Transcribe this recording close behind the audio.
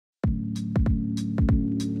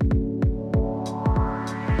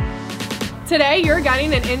Today, you're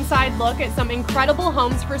getting an inside look at some incredible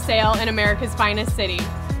homes for sale in America's finest city.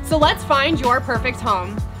 So let's find your perfect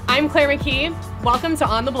home. I'm Claire McKee. Welcome to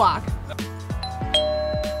On the Block.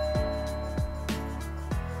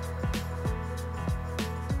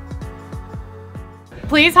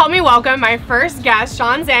 Please help me welcome my first guest,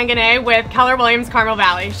 Sean Zanganeh with Keller Williams Carmel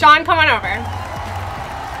Valley. Sean, come on over.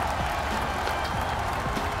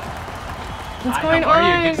 What's going on? How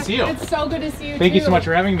are you? Good to see you. It's so good to see you. Thank you so much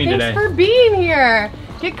for having me today. Thanks for being here.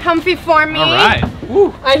 Get comfy for me. All right.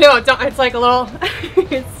 Woo. I know, it's like a little,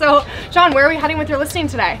 so, Sean, where are we heading with your listing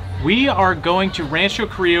today? We are going to Rancho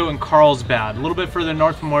Carrillo and Carlsbad, a little bit further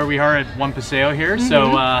north from where we are at One Paseo here.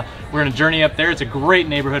 So we're gonna journey up there. It's a great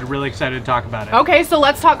neighborhood, really excited to talk about it. Okay, so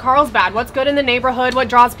let's talk Carlsbad. What's good in the neighborhood? What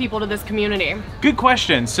draws people to this community? Good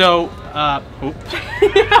question. So,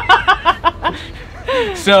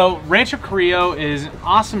 So Rancho Carrillo is an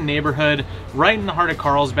awesome neighborhood right in the heart of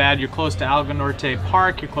Carlsbad. You're close to Algo Norte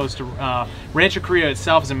Park, you're close to Rancho Carrillo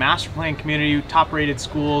itself is a master plan community, top rated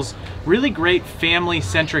schools, really great family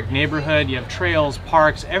centric neighborhood. You have trails,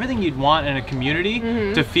 parks, everything you'd want in a community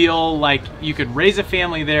to feel like you could raise a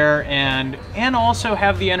family there and also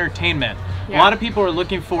have the entertainment. Yeah. A lot of people are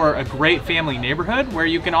looking for a great family neighborhood where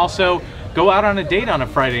you can also go out on a date on a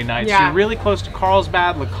Friday night. Yeah. So you're really close to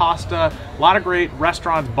Carlsbad, La Costa, a lot of great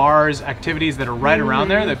restaurants, bars, activities that are right around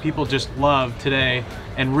there that people just love today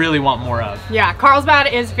and really want more of. Yeah,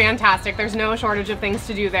 Carlsbad is fantastic. There's no shortage of things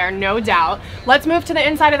to do there, no doubt. Let's move to the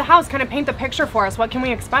inside of the house, kind of paint the picture for us. What can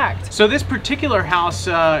we expect? So this particular house,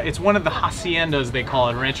 it's one of the haciendas, they call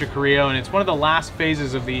it, Rancho Carrillo, and it's one of the last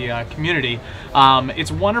phases of the community.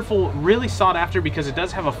 It's wonderful, really sought after because it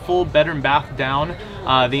does have a full bedroom bath down.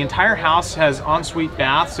 The entire house has ensuite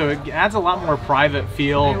baths, so it adds a lot more private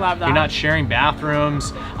feel. I love that. You're not sharing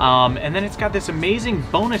bathrooms. And then it's got this amazing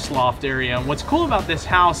bonus loft area. And what's cool about this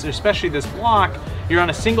house, especially this block, you're on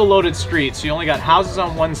a single loaded street, so you only got houses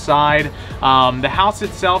on one side. The house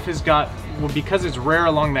itself has got, well, because it's rare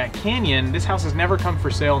along that canyon, this house has never come for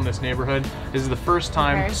sale in this neighborhood. This is the first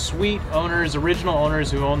time. Okay. Sweet owners, original owners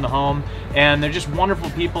who own the home, and they're just wonderful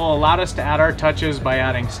people. Allowed us to add our touches by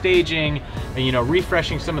adding staging, you know,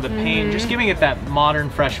 refreshing some of the paint, just giving it that modern,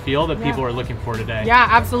 fresh feel that people are looking for today. Yeah,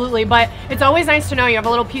 absolutely. But it's always nice to know you have a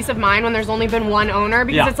little peace of mind when there's only been one owner,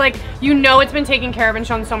 because it's like, you know, it's been taken care of and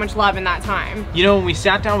shown so much love in that time. You know, when we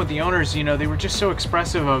sat down with the owners, you know, they were just so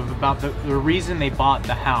expressive about the reason they bought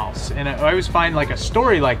the house. And I always find like a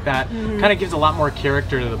story like that kind of gives a lot more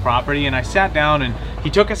character to the property. And I sat down and he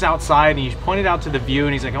took us outside and he pointed out to the view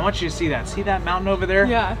and he's like, I want you to see that. See that mountain over there?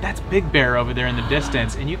 Yeah. That's Big Bear over there in the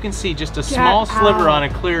distance. And you can see just a small sliver on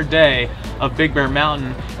a clear day of Big Bear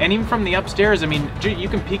Mountain. And even from the upstairs, I mean, you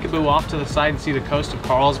can peekaboo off to the side and see the coast of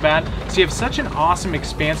Carlsbad. So you have such an awesome,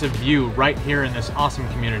 expansive view right here in this awesome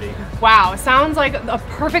community. Wow, sounds like a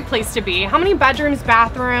perfect place to be. How many bedrooms,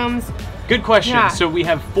 bathrooms? Good question. Yeah. So we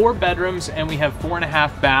have 4 bedrooms and we have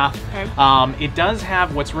 4.5 bath. Okay. It does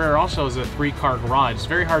have, what's rare also is a 3-car garage. It's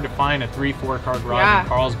very hard to find a 3-4 car garage in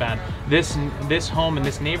Carlsbad. This home in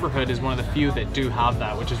this neighborhood is one of the few that do have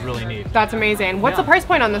that, which is really neat. That's amazing. What's the price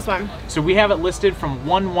point on this one? So we have it listed from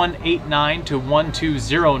 $1,189 to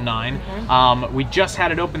 $1,209. We just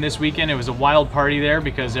had it open this weekend. It was a wild party there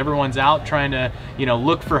because everyone's out trying to, you know,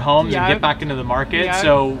 look for homes and get back into the market.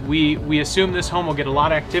 So we assume this home will get a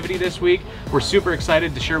lot of activity this week. We're super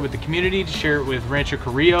excited to share it with the community, to share it with Rancho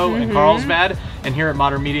Carrillo and Carlsbad, and here at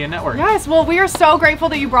Modern Media Network. Yes, well, we are so grateful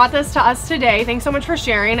that you brought this to us today. Thanks so much for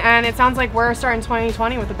sharing, and it sounds like we're starting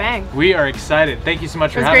 2020 with a bang. We are excited. Thank you so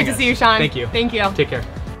much for having us. It was great to see you, Sean. Thank you. Thank you. Take care.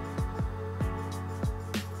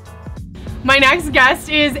 My next guest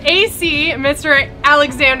is AC, Mr.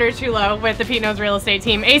 Alexander Chulo with the Pete Knows Real Estate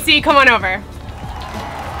team. AC, come on over.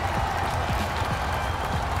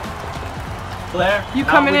 Claire, you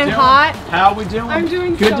coming in hot? How we doing? I'm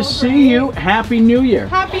doing good to see you. Happy New Year.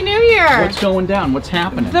 Happy New Year. What's going down? What's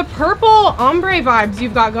happening? The purple ombre vibes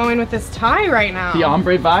you've got going with this tie right now. The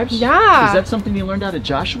ombre vibes? Yeah. Is that something you learned out of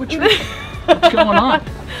Joshua Tree? What's going on?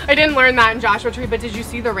 I didn't learn that in Joshua Tree, but did you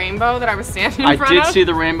see the rainbow that I was standing in front of? I did see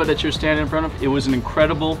the rainbow that you're standing in front of. It was an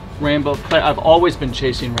incredible rainbow. Claire, I've always been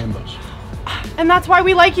chasing rainbows. And that's why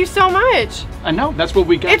we like you so much. I know, that's what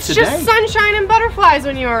we got today. It's just sunshine and butterflies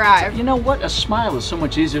when you arrive. You know what? A smile is so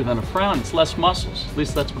much easier than a frown. It's less muscles. At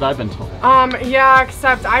least that's what I've been told. Yeah,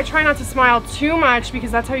 except I try not to smile too much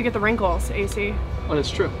because that's how you get the wrinkles, AC. Well, it's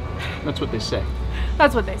true. That's what they say.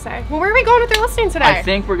 That's what they say. Well, where are we going with your listing today? I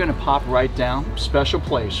think we're going to pop right down, special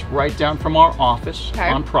place, right down from our office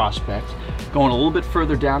on Prospect. Going a little bit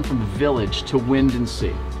further down from the village to Wind and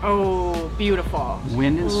Sea. Oh, beautiful.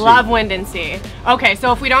 Wind and Sea. Love Wind and Sea. Okay,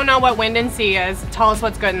 so if we don't know what Wind and Sea is, tell us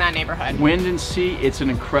what's good in that neighborhood. Wind and Sea, it's an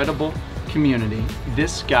incredible community.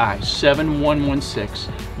 This guy,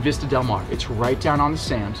 7116 Vista Del Mar. It's right down on the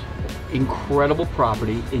sand. Incredible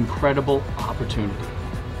property, incredible opportunity.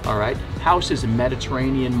 All right, house is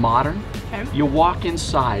Mediterranean modern. Okay. You walk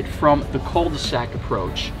inside from the cul-de-sac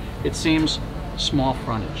approach. It seems small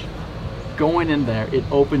frontage. Going in there, it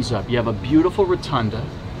opens up. You have a beautiful rotunda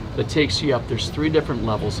that takes you up. There's 3 different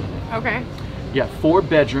levels in it. Okay. You have 4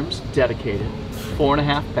 bedrooms dedicated,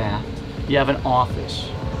 4.5 bath. You have an office.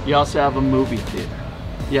 You also have a movie theater.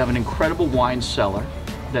 You have an incredible wine cellar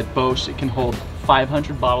that boasts it can hold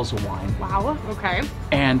 500 bottles of wine. Wow, okay.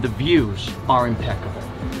 And the views are impeccable.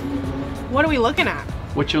 What are we looking at?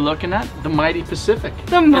 What you're looking at? The mighty Pacific.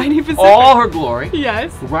 The mighty Pacific. All her glory.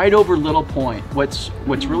 Yes. Right over Little Point. What's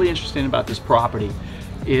really interesting about this property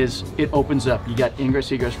is it opens up. You got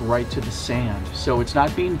ingress, egress right to the sand. So it's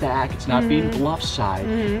not being back, it's not being bluff side.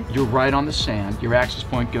 You're right on the sand. Your access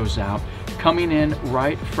point goes out. Coming in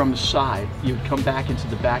right from the side, you come back into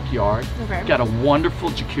the backyard. Okay. Got a wonderful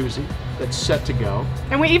jacuzzi that's set to go.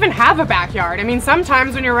 And we even have a backyard. I mean,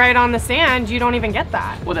 sometimes when you're right on the sand, you don't even get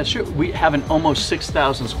that. Well, that's true. We have an almost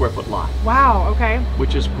 6,000 square foot lot. Wow, okay.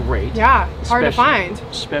 Which is great. Yeah, it's hard to find.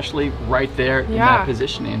 Especially right there in that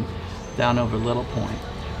positioning down over Little Point.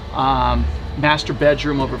 Master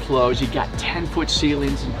bedroom overflows. You got 10-foot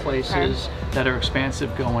ceilings in places that are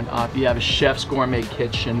expansive going up. You have a chef's gourmet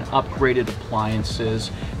kitchen, upgraded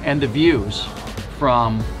appliances, and the views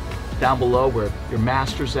from down below where your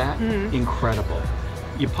master's at, incredible.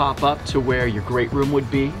 You pop up to where your great room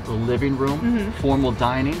would be, the living room, formal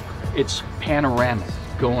dining. It's panoramic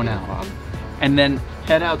going out. And then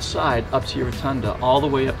head outside up to your rotunda, all the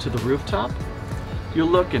way up to the rooftop. You're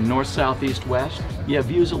looking north, south, east, west. You have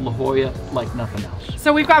views of La Jolla like nothing else.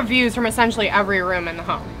 So we've got views from essentially every room in the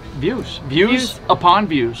home. Views. Views upon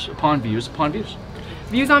views, upon views, upon views.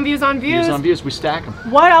 Views on views on views. Views on views, we stack them.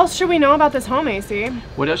 What else should we know about this home, AC?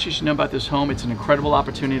 What else you should know about this home? It's an incredible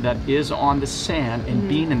opportunity that is on the sand and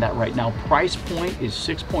being in that right now. Price point is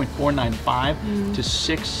 $6.495 to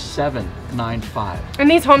 $6.795.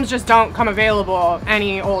 And these homes just don't come available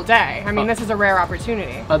any old day. I mean, this is a rare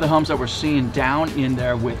opportunity. Other homes that we're seeing down in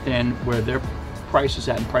there within where their price is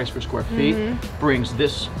at and price per square feet brings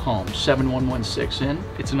this home, 7116 in.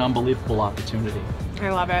 It's an unbelievable opportunity. I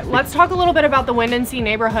love it. Let's talk a little bit about the Wind and Sea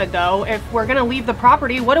neighborhood though. If we're gonna leave the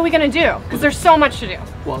property, what are we gonna do? Because there's so much to do.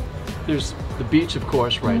 Well, there's the beach, of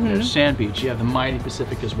course, right there, Sand Beach. You have the mighty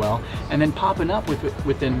Pacific as well. And then popping up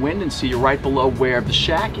within Wind and Sea, you're right below where the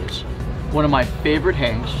shack is. One of my favorite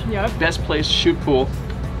hangs. Yep. Best place to shoot pool.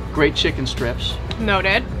 Great chicken strips.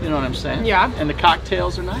 Noted. You know what I'm saying? Yeah. And the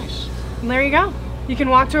cocktails are nice. And there you go. You can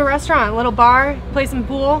walk to a restaurant, a little bar, play some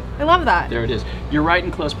pool. I love that. There it is. You're right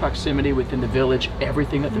in close proximity within the village,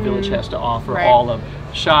 everything that the village has to offer, all of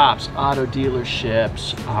shops, auto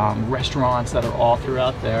dealerships, restaurants that are all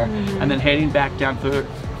throughout there. And then heading back down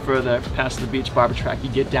further past the beach barber track, you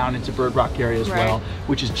get down into Bird Rock area as well,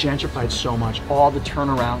 which is gentrified so much. All the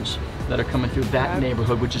turnarounds that are coming through that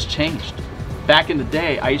neighborhood, which has changed. Back in the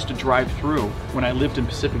day, I used to drive through when I lived in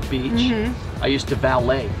Pacific Beach. I used to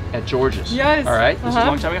valet at George's. Yes. All right. This is a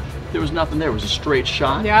long time ago. There was nothing there. It was a straight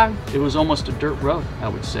shot. Yeah. It was almost a dirt road, I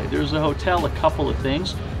would say. There was a hotel, a couple of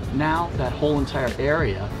things. Now that whole entire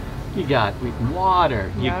area, you got Wheaton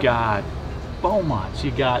Water, you got Beaumont's,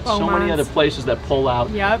 you got so many other places that pull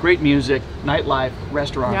out great music, nightlife,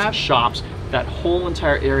 restaurants, shops. That whole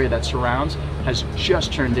entire area that surrounds has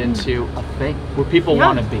just turned into a thing where people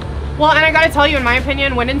want to be. Well, and I gotta tell you, in my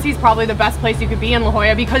opinion, Wind and Sea is probably the best place you could be in La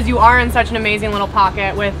Jolla because you are in such an amazing little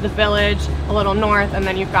pocket with the village a little north, and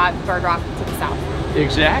then you've got Bird Rock to the south.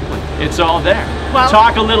 Exactly. It's all there. Well,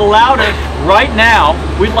 talk a little louder. Right now,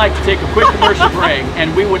 we'd like to take a quick commercial break,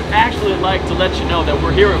 and we would actually like to let you know that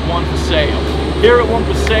we're here at One Paseo. Here at One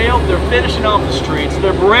Paseo, they're finishing off the streets.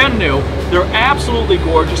 They're brand new. They're absolutely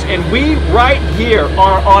gorgeous, and we right here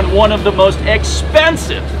are on one of the most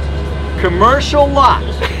expensive commercial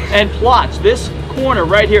lots and plots. This corner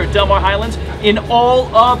right here at Del Mar Highlands in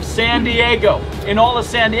all of San Diego. In all of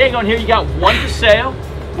San Diego, and here you got One Paseo.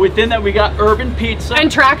 Within that, we got Urbn Pizza.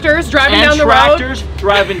 And tractors driving down the road. And tractors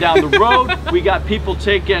driving down the road. We got people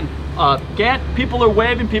taking, people are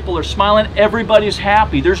waving, people are smiling, everybody's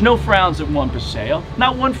happy. There's no frowns at One Paseo.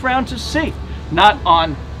 Not one frown to see. Not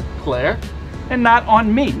on Claire and not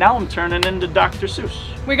on me. Now I'm turning into Dr. Seuss.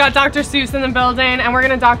 We got Dr. Seuss in the building, and we're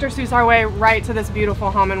gonna Dr. Seuss our way right to this beautiful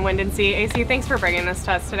home in Windansea. AC, thanks for bringing this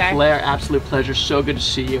to us today. Blair, absolute pleasure. So good to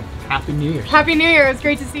see you. Happy New Year's. Happy New Year. It's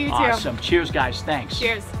great to see you too. Awesome. Cheers, guys. Thanks.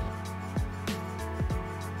 Cheers.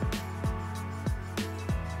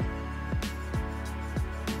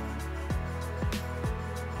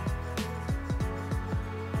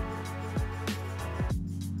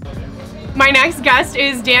 My next guest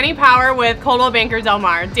is Danny Power with Coldwell Banker Del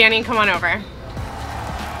Mar. Danny, come on over.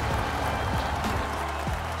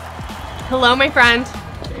 Hello, my friend.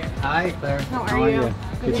 Hi, Claire. How are you?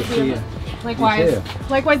 Good to see you. Likewise. You too.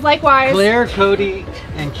 Likewise. Claire, Cody,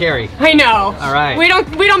 and Carrie. I know. All right. We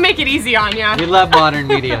don't make it easy on you. We love modern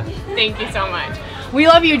media. Thank you so much. We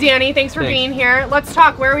love you, Danny. Thanks for being here. Let's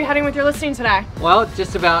talk. Where are we heading with your listing today? Well,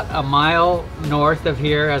 just about a mile north of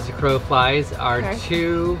here, as the crow flies, are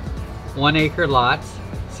two 1-acre lots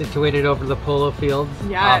situated over the polo fields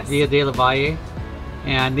off Via de la Valle.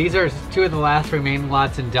 And these are two of the last remaining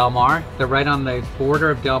lots in Del Mar. They're right on the border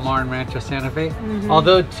of Del Mar and Rancho Santa Fe.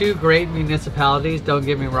 Although two great municipalities, don't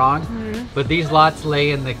get me wrong, but these lots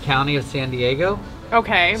lay in the county of San Diego.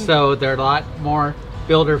 Okay. So they're a lot more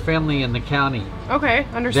builder friendly in the county. Okay,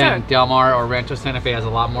 understood. Then Del Mar or Rancho Santa Fe has a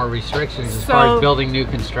lot more restrictions as far as building new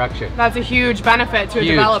construction. That's a huge benefit to a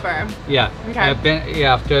developer. Yeah. Okay.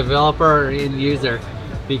 Yeah, to a developer or end user,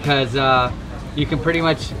 because you can pretty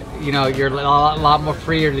much, you know, you're a lot more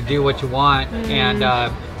freer to do what you want, and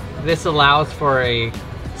this allows for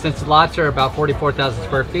since the lots are about 44,000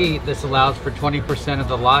 square feet, this allows for 20% of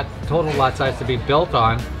the total lot size to be built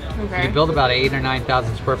on. Okay. You can build about 8,000 or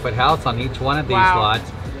 9,000 square foot house on each one of these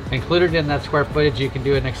lots. Included in that square footage, you can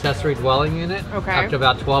do an accessory dwelling unit up to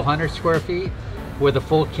about 1,200 square feet with a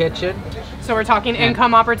full kitchen. So we're talking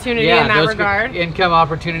income opportunity in that regard? Income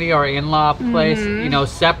opportunity or in-law place, you know,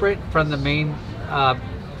 separate from the main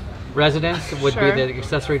residence would be the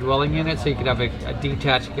accessory dwelling unit, so you could have a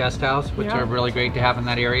detached guest house, which are really great to have in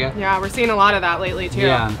that area. Yeah, we're seeing a lot of that lately too.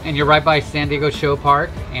 Yeah, and you're right by San Diego Show Park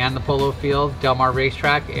and the Polo Field, Del Mar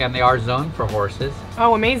Racetrack, and they are zoned for horses.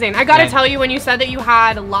 Oh, amazing. I gotta tell you, when you said that you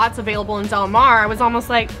had lots available in Del Mar, I was almost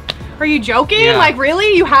like, are you joking? Yeah. Like,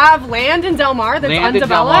 really? You have land in Del Mar that's land undeveloped? in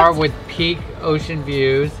Del Mar with peak ocean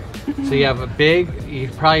views. So you have you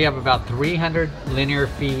probably have about 300 linear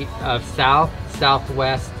feet of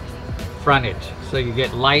south-southwest frontage, so you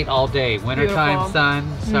get light all day. Wintertime sun,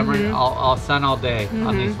 summer all sun all day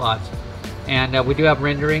on these lots. And we do have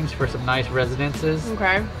renderings for some nice residences.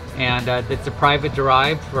 Okay. And it's a private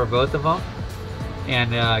drive for both of them,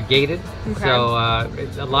 and gated. Okay. So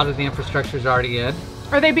a lot of the infrastructure is already in.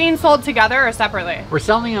 Are they being sold together or separately? We're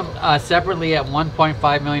selling them separately at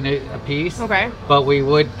 $1.5 million a piece. Okay. But we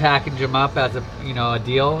would package them up as a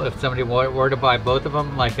deal if somebody were to buy both of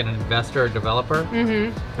them, like an investor or developer.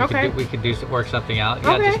 Okay. We could work something out.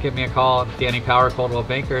 Yeah, just give me a call. Danny Power, Coldwell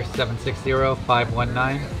Banker,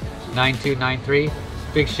 760-519-9293.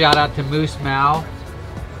 Big shout out to Moose Mal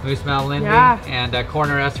Lindy, and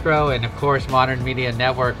Corner Escrow, and of course Modern Media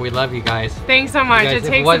Network. We love you guys. Thanks so much. It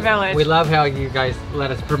takes a village. We love how you guys let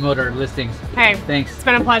us promote our listings. Hey, thanks. It's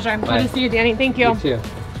been a pleasure. Good to see you, Danny. Thank you. You too.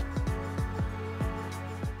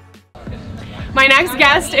 My next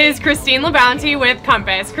guest is Christine LaBounty with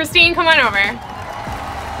Compass. Christine, come on over.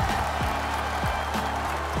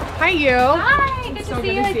 Hi, you. Hi, good to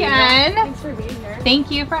see you again. Thanks for being here. Thank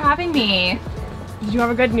you for having me. Did you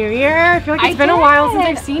have a good New Year? I feel like it's been a while since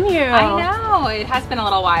I've seen you. I know, it has been a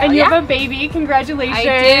little while. And you have a baby, congratulations.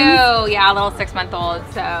 I do, yeah, a little 6-month-old,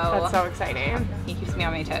 so. That's so exciting. He keeps me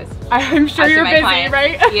on my toes. I'm sure you're busy, clients.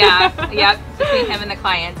 Right? Yeah, yep, between him and the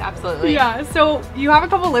clients, absolutely. Yeah, so you have a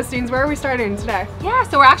couple listings. Where are we starting today? Yeah,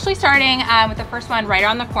 so we're actually starting with the first one right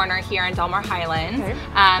around the corner here in Del Mar Highlands. Okay.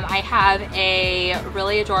 I have a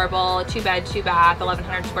really adorable 2-bed, 2-bath,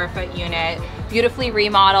 1,100 square foot unit. Beautifully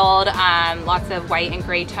remodeled, lots of white and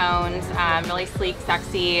gray tones, really sleek,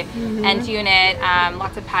 sexy end unit,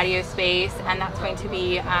 lots of patio space, and that's going to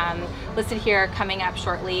be listed here coming up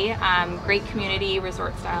shortly. Great community,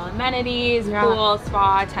 resort style amenities, pool,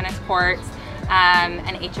 spa, tennis courts,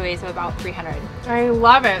 and HOAs of about 300. I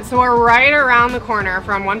love it. So we're right around the corner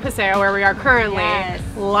from One Paseo, where we are currently. Yes.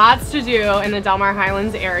 Lots to do in the Del Mar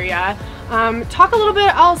Highlands area. Talk a little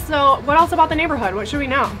bit also, what else about the neighborhood? What should we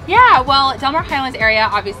know? Yeah, well, Del Mar Highlands area,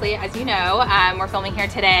 obviously, as you know, we're filming here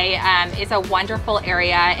today, is a wonderful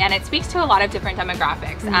area, and it speaks to a lot of different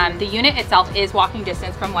demographics. The unit itself is walking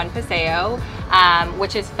distance from One Paseo,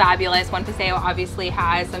 which is fabulous. One Paseo obviously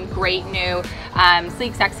has some great new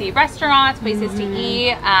sleek, sexy restaurants, places to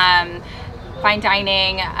eat. fine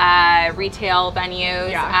dining, retail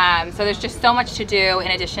venues. So there's just so much to do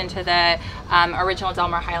in addition to the original Del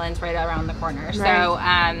Mar Highlands right around the corner. Right.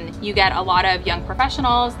 So you get a lot of young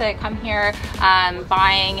professionals that come here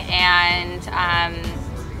buying and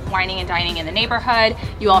wining and dining in the neighborhood.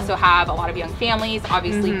 You also have a lot of young families,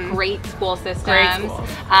 obviously great school systems,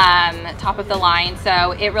 top of the line.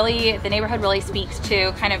 So it really, the neighborhood really speaks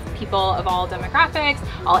to kind of people of all demographics,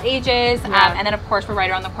 all ages, and then of course we're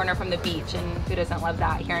right around the corner from the beach, and who doesn't love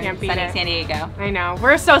that here in sunny San Diego? I know,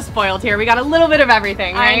 we're so spoiled here. We got a little bit of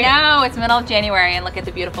everything, right? I know, it's middle of January and look at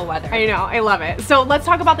the beautiful weather. I know, I love it. So let's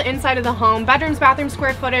talk about the inside of the home. Bedrooms, bathrooms,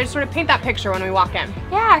 square footage, sort of paint that picture when we walk in.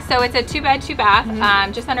 Yeah, so it's a 2-bed,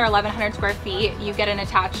 2-bath, just under 1,100 square feet. You get an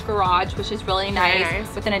attached garage, which is really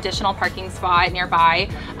nice, with an additional parking spot nearby.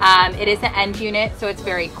 It is an end unit, so it's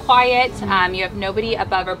very quiet. You have nobody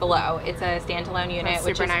above or below. It's a standalone unit,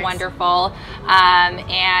 which is wonderful.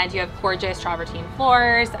 And you have gorgeous travertine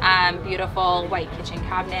floors, beautiful white kitchen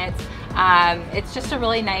cabinets. It's just a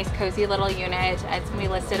really nice, cozy little unit. It's gonna be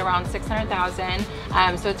listed around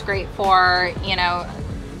 $600,000. So it's great for, you know,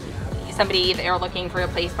 somebody that are looking for a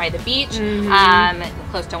place by the beach,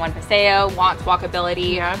 close to One Paseo, wants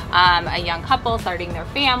walkability, a young couple starting their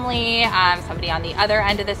family, somebody on the other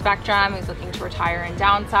end of the spectrum who's looking to retire and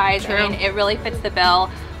downsize. I mean, it really fits the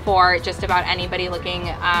bill for just about anybody looking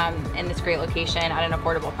in this great location at an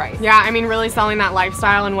affordable price. Yeah, I mean, really selling that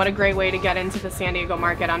lifestyle, and what a great way to get into the San Diego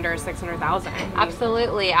market under $600,000.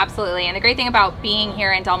 Absolutely, absolutely. And the great thing about being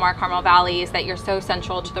here in Del Mar Carmel Valley is that you're so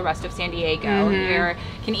central to the rest of San Diego. You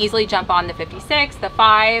can easily jump on the 56, the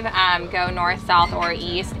 5, go north, south, or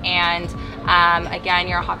east, and again,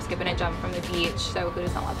 you're a hop, skip, and a jump from the beach, so who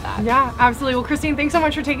doesn't love that? Yeah, absolutely. Well, Christine, thanks so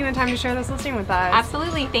much for taking the time to share this listing with us.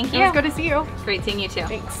 Absolutely, thank you. It was good to see you. Great seeing you too.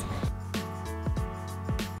 Thanks.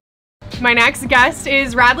 My next guest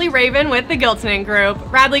is Radley Raven with the Giltonen Group.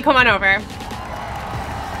 Radley, come on over.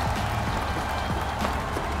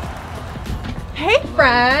 Hey,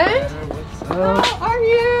 friend. What's up? How are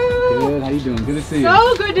you? Good. How you doing? Good to see you.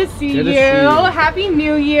 So good to see you. Happy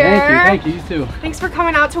New Year. Thank you. You too. Thanks for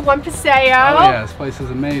coming out to One Paseo. Oh yeah, this place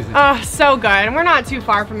is amazing. So good. And we're not too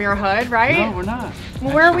far from your hood, right? No, we're not.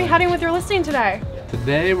 Well, where are we heading with your listing today?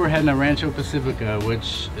 Today we're heading to Rancho Pacifica,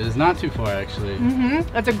 which is not too far actually.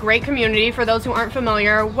 That's a great community. For those who aren't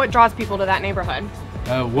familiar, what draws people to that neighborhood?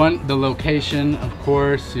 One, the location, of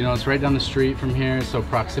course. You know, it's right down the street from here, so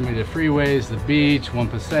proximity to freeways, the beach, One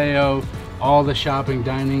Paseo, all the shopping,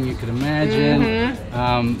 dining you could imagine.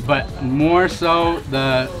 But more so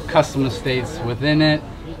the custom estates within it.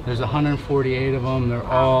 There's 148 of them. They're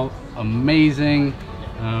all amazing.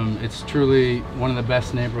 It's truly one of the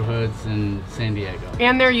best neighborhoods in San Diego.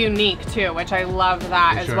 And they're unique too, which I love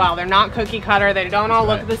that as well. They're not cookie cutter. They don't all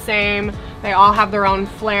look the same. They all have their own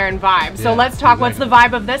flair and vibe. So let's talk, what's the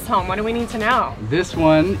vibe of this home? What do we need to know? This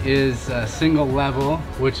one is single level,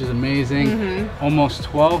 which is amazing. Almost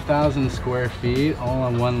 12,000 square feet, all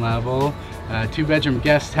on one level. 2-bedroom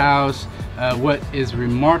guest house. What is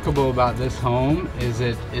remarkable about this home is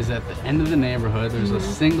it is at the end of the neighborhood. There's a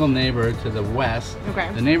single neighbor to the west.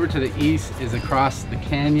 The neighbor to the east is across the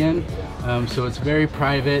canyon, so it's very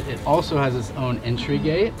private. It also has its own entry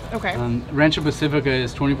gate. Rancho Pacifica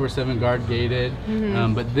is 24/7 guard gated,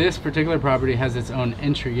 but this particular property has its own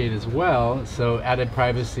entry gate as well, so added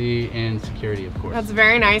privacy and security, of course. That's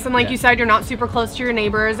very nice. And like you said, you're not super close to your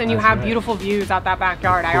neighbors, and you have beautiful views out that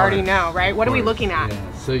backyard. I already know, right? What are we looking at?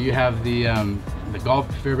 So you have the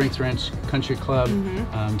golf Fairbanks Ranch Country Club,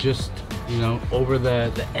 just over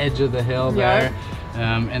the edge of the hill there,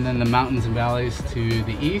 and then the mountains and valleys to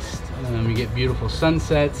the east. You get beautiful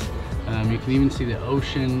sunsets. You can even see the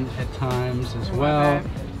ocean at times as well.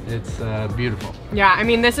 It's beautiful. Yeah, I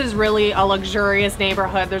mean, this is really a luxurious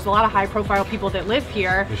neighborhood. There's a lot of high-profile people that live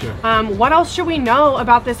here. For sure. What else should we know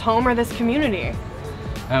about this home or this community?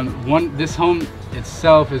 This home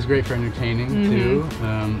itself is great for entertaining too.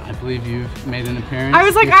 I believe you've made an appearance. I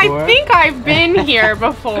was like, before. I think I've been here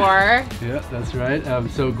before. Yeah, that's right.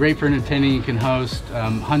 So great for entertaining. You can host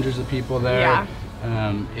hundreds of people there.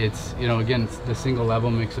 It's, again, the single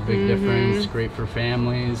level makes a big difference. Great for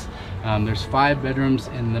families. There's 5 bedrooms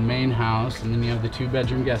in the main house, and then you have the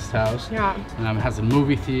 2-bedroom guest house. It has a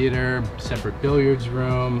movie theater, separate billiards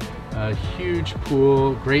room, a huge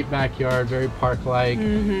pool, great backyard, very park-like.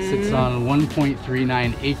 Sits on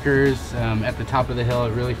 1.39 acres. At the top of the hill,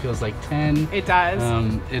 it really feels like 10. It does.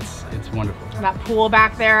 It's wonderful. That pool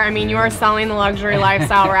back there, I mean, you are selling the luxury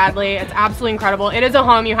lifestyle, Radley. It's absolutely incredible. It is a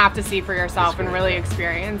home you have to see for yourself and really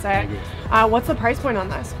experience it. What's the price point on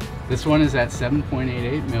this? This one is at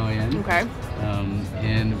 7.88 million. Okay.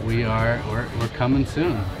 And we're coming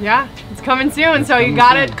soon. Yeah, it's coming soon. So you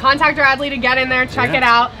got to contact Radley to get in there, check it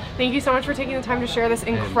out. Thank you so much for taking the time to share this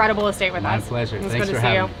incredible estate with us. My pleasure. It was Thanks good for to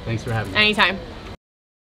see you. Thanks for having me. Anytime.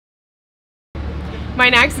 My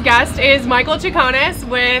next guest is Michael Chaconis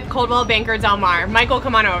with Coldwell Banker Del Mar. Michael,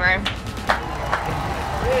 come on over.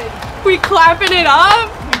 We clapping it up?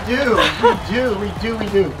 We do.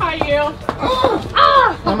 How are you?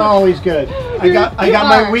 I'm always good. I got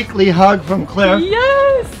my weekly hug from Claire.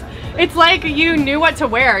 Yes. It's like you knew what to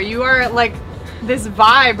wear. You are like this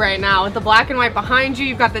vibe right now with the black and white behind you.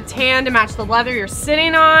 You've got the tan to match the leather you're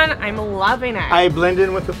sitting on. I'm loving it. I blend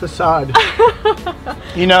in with the facade.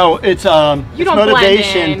 You know, it's don't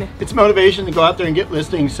motivation. blend in. It's motivation to go out there and get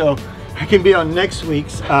listings so I can be on next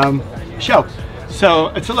week's show. So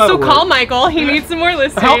it's a lot of work. So call Michael. He needs some more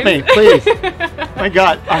listings. Help me, please. My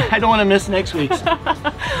God, I don't want to miss next week's.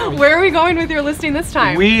 Where are we going with your listing this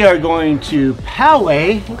time? We are going to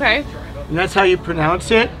Poway. Okay. And that's how you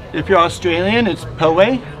pronounce it. If you're Australian, it's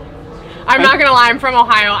Poway. I'm not gonna lie, I'm from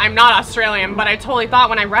Ohio. I'm not Australian, but I totally thought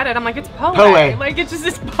when I read it, I'm like, it's Poway. Poway. Like, it's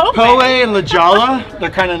Poway. Poway and La Jolla, they're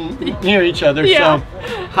kind of near each other. Yeah. So,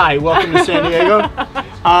 hi, welcome to San Diego.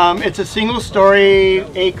 It's a single-story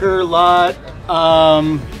acre lot,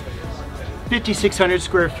 5,600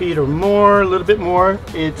 square feet or more, a little bit more.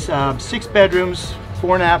 It's 6 bedrooms,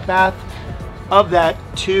 4.5 bath. Of that,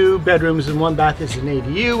 2 bedrooms and 1 bath is an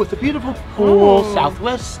ADU with a beautiful pool,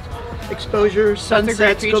 southwest exposure,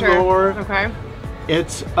 sunsets galore. Okay.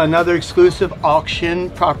 It's another exclusive auction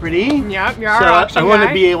property. Yep, you're our auction I want guy.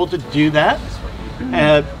 to be able to do that,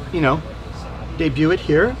 you know, debut it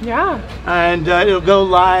here. Yeah. And it'll go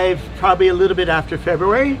live probably a little bit after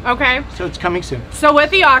February. Okay. So it's coming soon. So with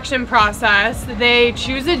the auction process, they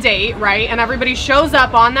choose a date, right? And everybody shows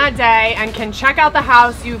up on that day and can check out the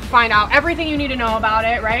house. You find out everything you need to know about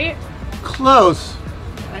it, right? Close.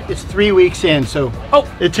 It's 3 weeks in, so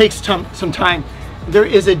it takes some time. There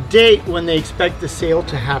is a date when they expect the sale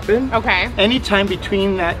to happen. Okay. Anytime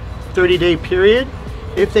between that 30-day period,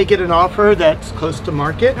 if they get an offer that's close to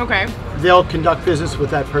market, okay, they'll conduct business with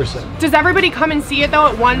that person. Does everybody come and see it though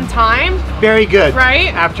at one time? Very good.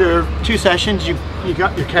 Right? After 2 sessions, you're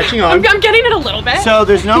catching on. I'm getting it a little bit. So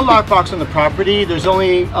there's no lockbox on the property. There's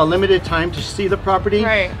only a limited time to see the property.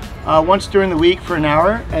 Right. Once during the week for an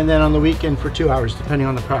hour, and then on the weekend for 2 hours, depending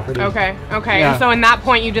on the property. Okay. Okay. Yeah. And so in that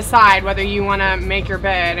point, you decide whether you want to make your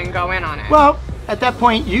bid and go in on it. Well, at that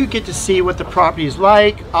point, you get to see what the property is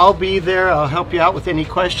like. I'll be there. I'll help you out with any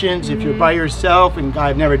questions. If you're by yourself, and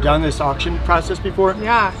I've never done this auction process before.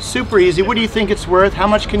 Yeah. Super easy. What do you think it's worth? How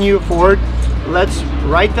much can you afford? Let's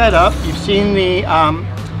write that up. You've seen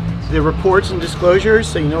the reports and disclosures,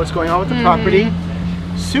 so you know what's going on with the property.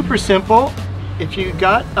 Super simple. If you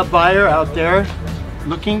got a buyer out there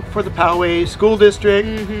looking for the Poway School District,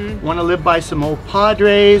 want to live by some old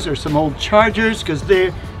Padres or some old Chargers, because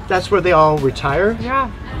that's where they all retire. Yeah,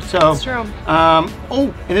 so that's true.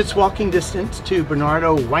 Oh, and it's walking distance to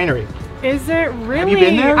Bernardo Winery. Is it really? Have you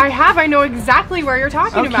been there? I have. I know exactly where you're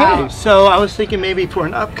talking about. Okay, so I was thinking maybe for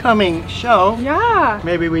an upcoming show,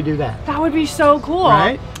 maybe we do that. That would be so cool.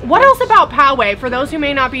 Right? What else about Poway, for those who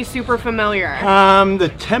may not be super familiar?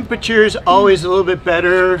 The temperature's always a little bit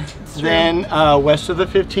better than west of the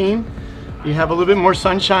 15. You have a little bit more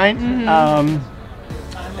sunshine.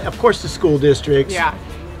 Of course, the school districts. Yeah.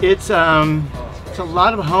 It's a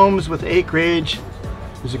lot of homes with acreage.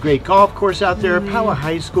 There's a great golf course out there. Poway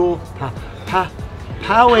High School.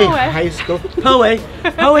 Poway High School. Poway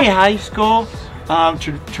High School.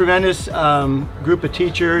 Tremendous group of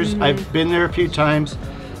teachers. I've been there a few times.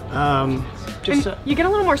 You get a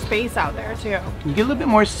little more space out there too. You get a little bit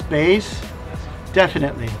more space,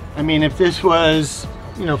 definitely. I mean, if this was,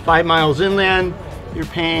 5 miles inland, you're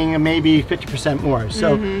paying maybe 50% more.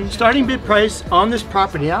 So starting bid price on this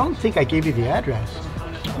property, I don't think I gave you the address.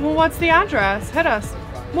 Well, what's the address? Hit us.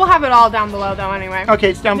 We'll have it all down below though anyway. Okay,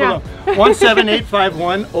 it's down below.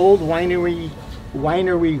 17851 Old Winery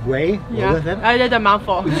Way. Yeah, I did a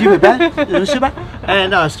mouthful.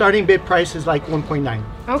 And starting bid price is like 1.9.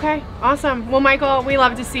 Okay, awesome. Well, Michael, we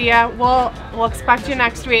love to see you. We'll expect you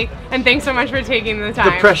next week. And thanks so much for taking the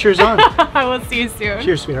time. The pressure's on. I will see you soon.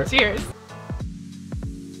 Cheers, sweetheart. Cheers.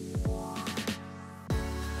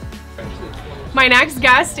 My next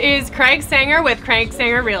guest is Craig Sanger with Craig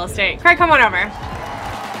Sanger Real Estate. Craig, come on over.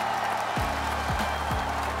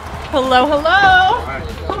 Hello, hello. Hi.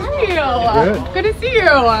 How are you? Good. Good to see you.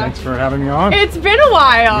 Thanks for having me on. It's been a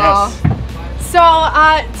while. Yes. So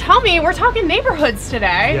tell me, we're talking neighborhoods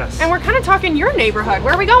today. Yes. And we're kind of talking your neighborhood.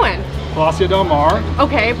 Where are we going? Palacio Del Mar.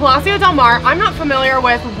 Okay, Palacio Del Mar. I'm not familiar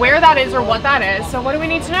with where that is or what that is, so what do we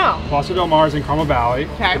need to know? Palacio Del Mar is in Carmel Valley.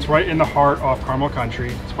 Okay. It's right in the heart of Carmel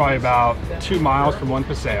Country. It's probably about 2 miles from One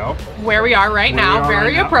Paseo. Where we are right now,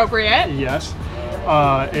 very appropriate. Yes.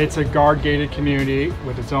 It's a guard-gated community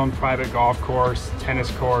with its own private golf course,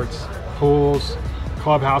 tennis courts, pools,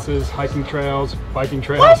 clubhouses, hiking trails, biking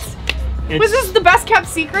trails. What? Was this the best kept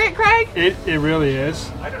secret, Craig? It really is.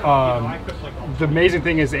 The amazing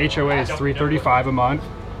thing is the HOA is $335 a month.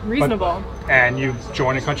 Reasonable. And you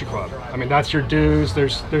join a country club. I mean, that's your dues.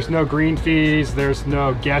 There's no green fees. There's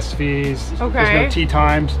no guest fees. Okay. There's no tee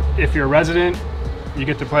times. If you're a resident, you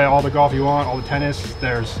get to play all the golf you want, all the tennis.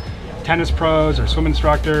 There's tennis pros or swim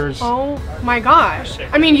instructors. Oh my gosh.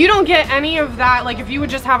 I mean, you don't get any of that. Like, if you would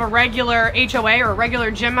just have a regular HOA or a regular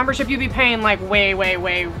gym membership, you'd be paying like way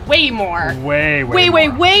more. Way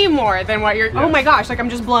more than what you're, yes. Oh my gosh, like I'm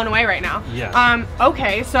just blown away right now. Yes.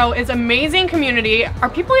 Okay, so it's amazing community. Are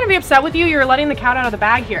people gonna be upset with you? You're letting the cat out of the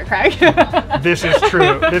bag here, Craig. This is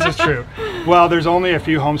true, this is true. Well, there's only a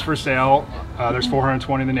few homes for sale. There's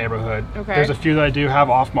 420 in the neighborhood. Okay. There's a few that I do have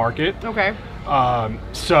off market. Okay.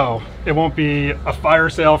 So it won't be a fire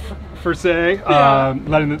sale per se,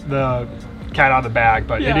 letting the cat out of the bag,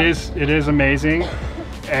 but it is amazing,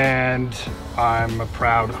 and I'm a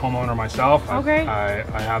proud homeowner myself. Okay.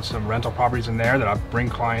 I have some rental properties in there that I bring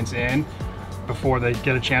clients in before they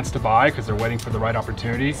get a chance to buy because they're waiting for the right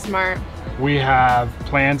opportunity. Smart. We have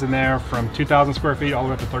plans in there from 2,000 square feet all the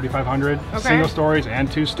way up to 3,500, single stories and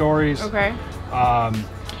 2 stories. Okay.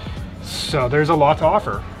 So there's a lot to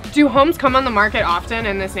offer. Do homes come on the market often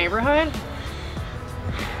in this neighborhood?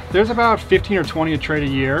 There's about 15 or 20 a trade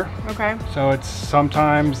a year. Okay. So it's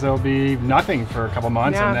sometimes there'll be nothing for a couple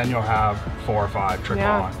months, and then you'll have 4 or 5 trickle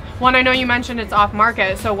on. Well, and I know you mentioned it's off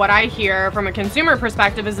market, so what I hear from a consumer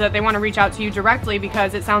perspective is that they want to reach out to you directly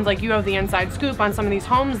because it sounds like you have the inside scoop on some of these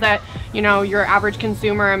homes that, you know, your average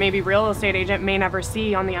consumer and maybe real estate agent may never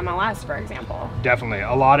see on the MLS, for example. Definitely.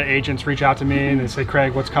 A lot of agents reach out to me and they say,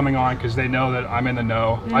 Craig, what's coming on? Because they know that I'm in the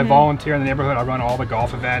know. I volunteer in the neighborhood. I run all the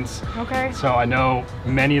golf events. Okay. So I know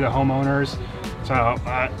many of the homeowners. So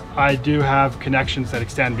I do have connections that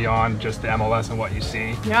extend beyond just the MLS and what you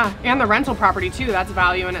see. Yeah, and the rental property too. That's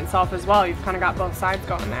value in itself as well. You've kind of got both sides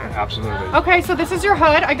going there. Absolutely. Okay, so this is your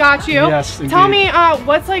hood. I got you. Yes, indeed. Tell me,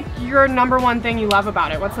 what's like your #1 thing you love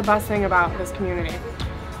about it? What's the best thing about this community?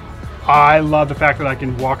 I love the fact that I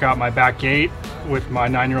can walk out my back gate with my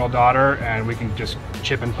 9-year-old daughter and we can just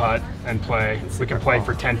chip and putt and play. We can play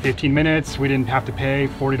for 10-15 minutes. We didn't have to pay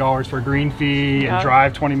 $40 for a green fee and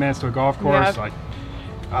drive 20 minutes to a golf course. Like,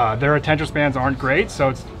 their attention spans aren't great,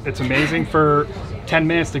 so it's amazing for 10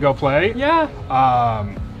 minutes to go play. Yeah.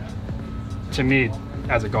 To me,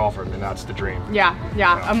 as a golfer, I mean, that's the dream. Yeah,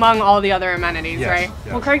 among all the other amenities, right? Yes.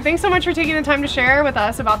 Well, Craig, thanks so much for taking the time to share with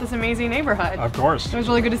us about this amazing neighborhood. Of course. It was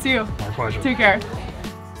really good to see you. My pleasure. Take care.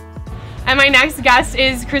 And my next guest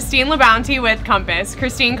is Christine LeBounty with Compass.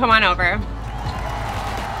 Christine, come on over.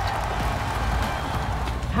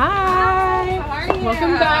 Hi. How are you?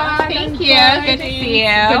 Welcome back. Thank you. Good to see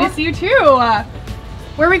you. Good to see you too.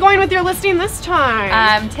 Where are we going with your listing this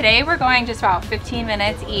time? Today we're going just about 15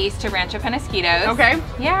 minutes east to Rancho Penasquitos. Okay.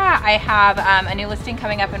 Yeah, I have a new listing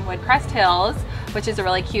coming up in Woodcrest Hills, which is a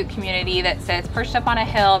really cute community that sits perched up on a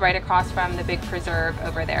hill right across from the big preserve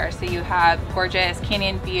over there. So you have gorgeous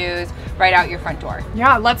canyon views right out your front door.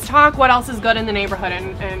 Yeah, let's talk what else is good in the neighborhood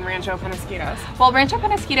in Rancho Penasquitos. Well, Rancho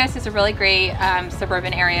Penasquitos is a really great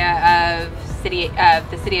suburban area of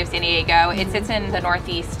the city of San Diego. It sits in the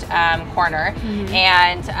northeast corner,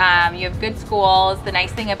 and you have good schools. The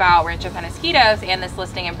nice thing about Rancho Penasquitos and this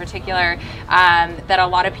listing in particular that a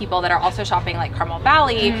lot of people that are also shopping like Carmel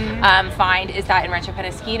Valley find is that in Rancho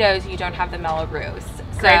Penasquitos you don't have the mellow roofs.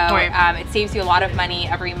 So it saves you a lot of money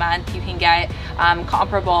every month. You can get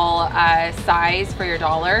comparable size for your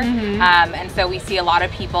dollar. And so we see a lot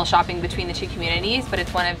of people shopping between the two communities, but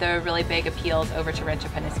it's one of the really big appeals over to Rancho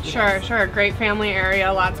Penasquitos. Sure. Great family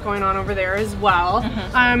area. Lots going on over there as well.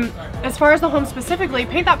 As far as the home specifically,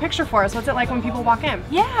 paint that picture for us. What's it like when people walk in?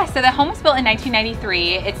 Yeah, so the home was built in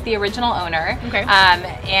 1993. It's the original owner. Okay.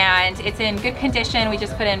 And it's in good condition. We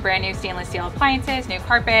just put in brand new stainless steel appliances, new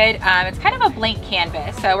carpet. It's kind of a blank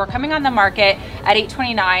canvas. So we're coming on the market at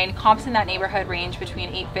 $829. Comps in that neighborhood range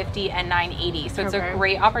between $850 and $980. So it's a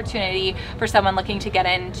great opportunity for someone looking to get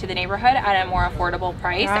into the neighborhood at a more affordable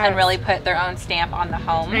price and really put their own stamp on the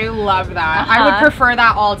home. I love that. I would prefer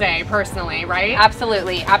that all day personally, right?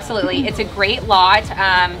 Absolutely. It's a great lot,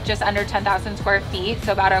 just under 10,000 square feet,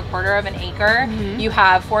 so about 1/4 of an acre. You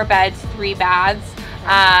have 4 beds, 3 baths.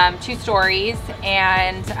 2 stories,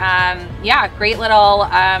 and yeah, great little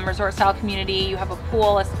resort style community. You have a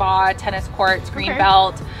pool, a spa, tennis courts, green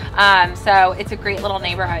belt. So it's a great little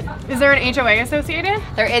neighborhood. Is there an HOA associated?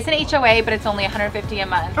 There is an HOA, but it's only $150 a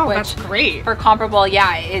month. Oh, which that's great. For comparable,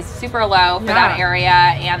 yeah, is super low for that area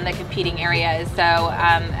and the competing areas. So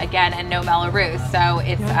again, and no Melrose. So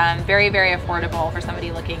it's very, very affordable for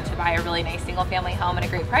somebody looking to buy a really nice single family home at a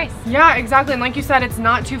great price. Yeah, exactly. And like you said, it's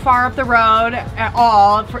not too far up the road at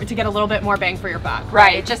all to get a little bit more bang for your buck.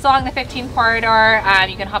 Right, just along the 15 corridor.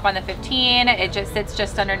 You can hop on the 15. It just sits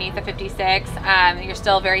just underneath the 56. You're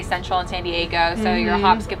still very central in San Diego, so you're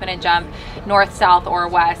hop, skip, and a jump north, south, or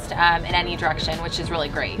west in any direction, which is really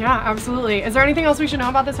great. Yeah, absolutely. Is there anything else we should know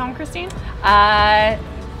about this home, Christine?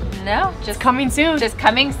 No, just coming soon. Just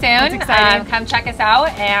coming soon. That's exciting. Come check us out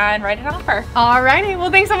and write an offer. Alrighty.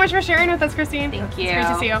 Well, thanks so much for sharing with us, Christine. Thank you. It's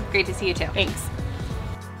great to see you. Great to see you too. Thanks.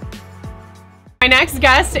 My next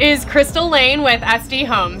guest is Crystal Lane with SD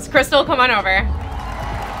Homes. Crystal, come on over.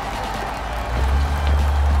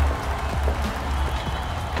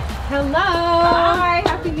 Hello. Hi,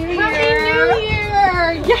 Happy New Year. Happy New Year.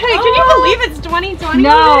 Yeah, can you believe it's 2020?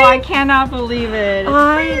 No, I cannot believe it.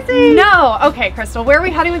 It's crazy. No. Okay, Crystal, where are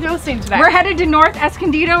we heading with real estate today? We're headed to North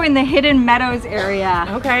Escondido in the Hidden Meadows area.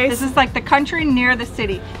 Okay. This is like the country near the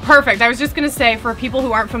city. Perfect. I was just going to say, for people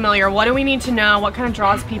who aren't familiar, what do we need to know? What kind of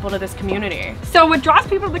draws people to this community? So what draws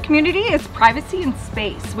people to the community is privacy and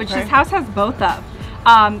space, which this house has both of.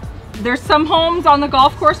 There's some homes on the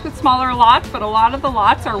golf course with smaller lots, but a lot of the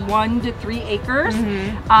lots are 1 to 3 acres.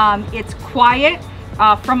 It's quiet.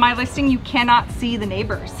 From my listing, you cannot see the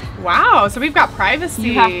neighbors. Wow, so we've got privacy.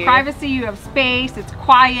 You have privacy, you have space, it's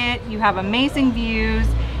quiet, you have amazing views,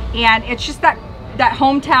 and it's just that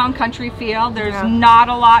hometown country feel. There's not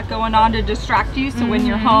a lot going on to distract you, so when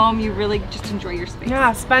you're home, you really just enjoy your space.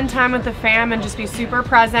 Yeah, spend time with the fam and just be super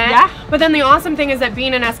present. Yeah. But then the awesome thing is that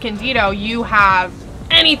being in Escondido, you have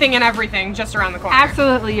anything and everything just around the corner.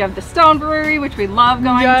 Absolutely. You have the Stone Brewery, which we love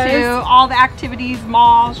going to, all the activities,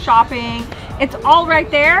 malls, shopping. It's all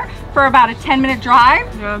right there for about a 10-minute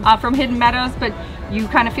drive from Hidden Meadows, but you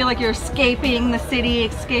kind of feel like you're escaping the city,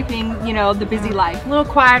 escaping, you know, the busy life. A little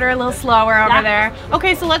quieter, a little slower over there.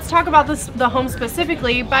 Okay, so let's talk about the home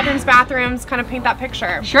specifically. Bedrooms, bathrooms, kind of paint that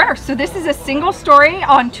picture. Sure. So this is a single story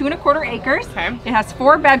on 2 1/4 acres. Okay. It has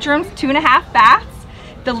 4 bedrooms, 2 1/2 baths.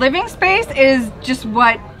 The living space is just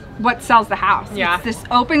what sells the house. Yeah. It's this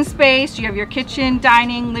open space. You have your kitchen,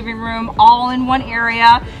 dining, living room, all in one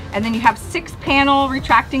area. And then you have 6 panel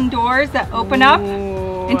retracting doors that open up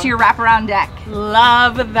into your wraparound deck.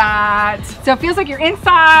 Love that. So it feels like you're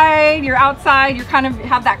inside, you're outside, you kind of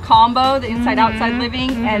have that combo, the inside-outside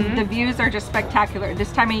living, and the views are just spectacular.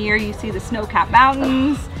 This time of year, you see the snow-capped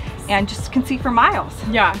mountains, and just can see for miles.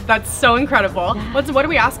 Yeah, that's so incredible. What are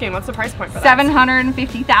we asking? What's the price point for that?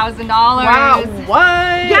 $750,000. Wow,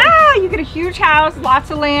 what? Yeah, you get a huge house,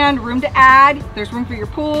 lots of land, room to add. There's room for your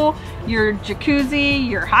pool, your jacuzzi,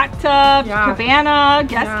 your hot tub, cabana,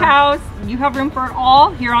 guest house. You have room for it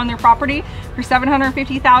all here on their property for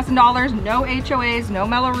 $750,000. No HOAs, no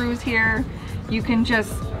Melrose here. You can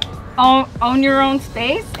just own your own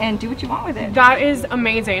space and do what you want with it. That is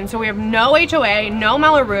amazing. So we have no HOA, no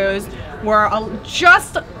Melrose. We're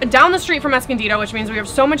just down the street from Escondido, which means we have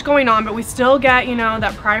so much going on, but we still get, you know,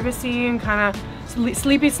 that privacy and kind of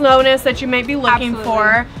sleepy slowness that you may be looking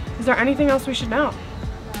for. Is there anything else we should know?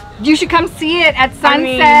 You should come see it at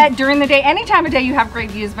sunset, during the day. Any time of day you have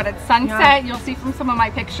great views, but at sunset you'll see from some of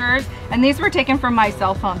my pictures, and these were taken from my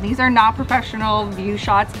cell phone. These are not professional view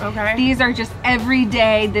shots. Okay. These are just every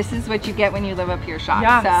day. This is what you get when you live up here shots.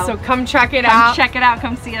 Yeah, so come check it out. Come check it out.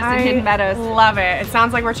 Come see us in Hidden Meadows. Love it. It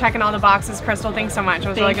sounds like we're checking all the boxes. Crystal, thanks so much. It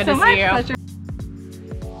was really good to see you. Pleasure.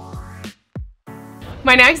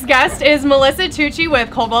 My next guest is Melissa Tucci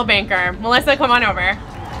with Coldwell Banker. Melissa, come on over.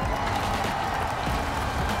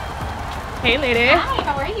 Hey, lady. Hi,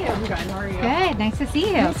 how are you? I'm good. How are you? Good. Nice to see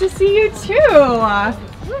you. Nice to see you too.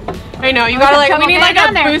 I know you gotta we need like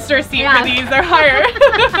a booster seat for these. They're higher.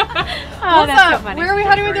 That's so funny. Where are we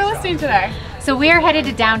heading with your listing today? So we are headed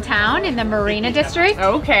to downtown in the Marina District.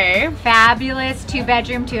 Okay. Fabulous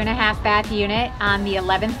 2-bedroom, 2 1/2 bath unit on the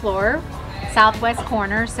 11th floor, southwest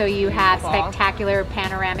corner. So you have spectacular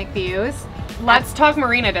panoramic views. Let's talk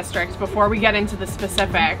Marina District before we get into the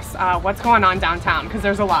specifics. What's going on downtown? Because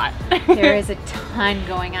there's a lot. There is a ton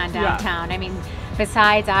going on downtown. I mean,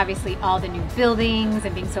 besides obviously all the new buildings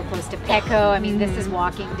and being so close to Petco, I mean, this is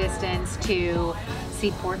walking distance to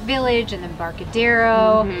Seaport Village and the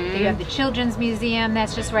Embarcadero. You have the Children's Museum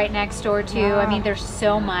that's just right next door too. I mean, there's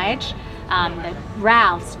so much. the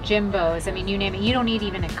Ralph's, Jimbo's. I mean, you name it. You don't need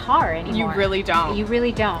even a car anymore. You really don't. You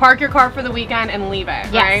really don't. Park your car for the weekend and leave it,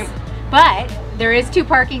 yes. right? But there is 2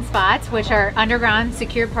 parking spots, which are underground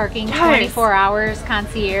secure parking, 24 hours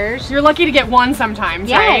concierge. You're lucky to get one sometimes,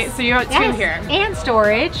 yes. right? So you have 2 here. And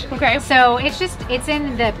storage. Okay. So it's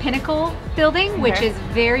in the Pinnacle building, which is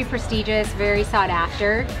very prestigious, very sought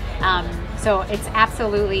after. So it's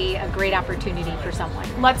absolutely a great opportunity for someone.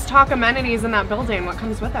 Let's talk amenities in that building. What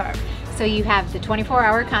comes with it? So you have the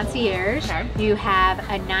 24-hour concierge. Okay. You have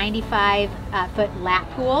a 95-foot lap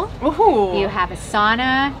pool. Ooh. You have a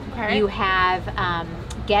sauna. Okay. You have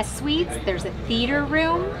guest suites. There's a theater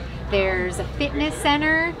room. There's a fitness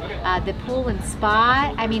center, the pool and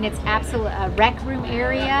spa. I mean, it's absolute a rec room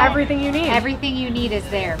area. Everything you need. Everything you need is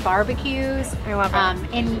there. Barbecues. I love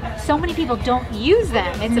it. And so many people don't use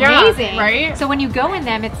them. It's amazing. Right? So when you go in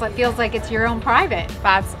them, it feels like it's your own private.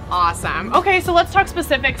 That's awesome. Okay, so let's talk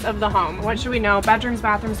specifics of the home. What should we know? Bedrooms,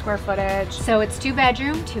 bathrooms, square footage. So it's 2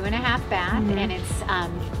 bedroom, 2.5 bath, and it's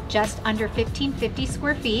just under 1,550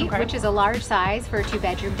 square feet, which is a large size for a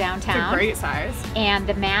 2-bedroom downtown. It's a great size. And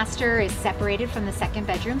the master is separated from the 2nd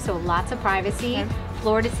bedroom, so lots of privacy. Okay.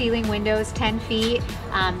 Floor to ceiling windows, 10 feet.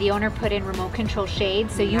 The owner put in remote control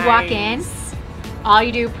shades, so you walk in, all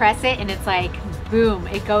you do, press it, and it's like, boom,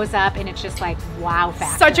 it goes up, and it's just like, wow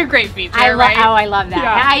factor. Such a great feature, right? Oh, I love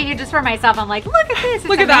that. Yeah. Just for myself, I'm like, look at this, it's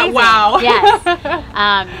look at amazing. that, wow. Yes.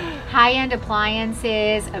 High-end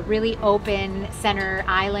appliances, a really open center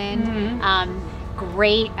island,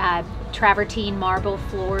 great travertine marble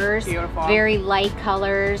floors, beautiful, very light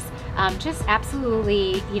colors, just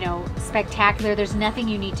absolutely, spectacular. There's nothing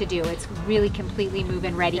you need to do. It's really completely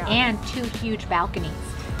move-in ready, and 2 huge balconies.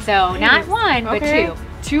 So not one, but 2.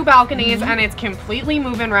 2 balconies, and it's completely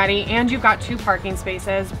move-in ready, and you've got 2 parking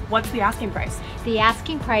spaces. What's the asking price? The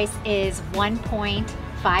asking price is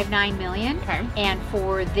 $1.59 million. Okay. And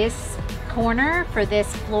for this corner, for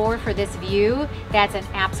this floor, for this view, that's an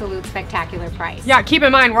absolute spectacular price. Yeah, keep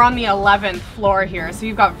in mind, we're on the 11th floor here, so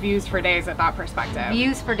you've got views for days at that perspective.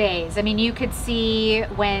 Views for days. I mean, you could see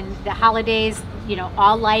when the holidays,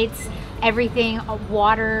 all lights, everything,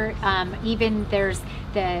 water, even there's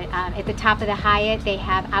at the top of the Hyatt, they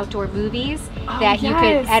have outdoor movies that you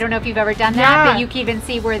could, I don't know if you've ever done that, but you can even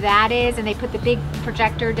see where that is, and they put the big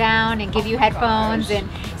projector down and give you headphones, and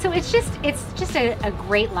so it's just a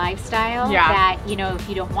great lifestyle that, if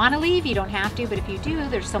you don't want to leave, you don't have to, but if you do,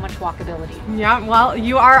 there's so much walkability. Yeah, well,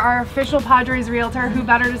 you are our official Padres realtor. Who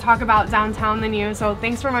better to talk about downtown than you? So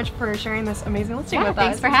thanks very much for sharing this amazing listing with us.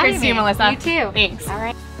 Thanks for having me. Great to see you, Melissa. You too. Thanks. All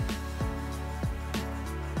right.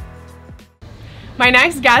 My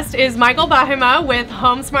next guest is Michael Bahima with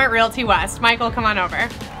Home Smart Realty West. Michael, come on over.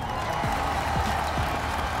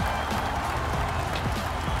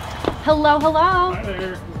 Hello, hello. Hi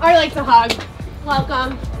there. I like to hug.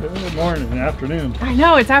 Welcome. Good morning, afternoon. I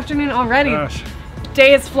know, it's afternoon already. Gosh.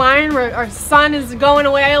 Day is flying. Our sun is going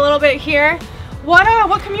away a little bit here.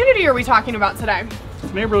 What community are we talking about today?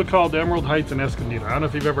 It's a neighborhood called Emerald Heights in Escondido. I don't know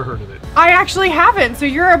if you've ever heard of it. I actually haven't, so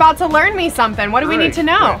you're about to learn me something. What do we need to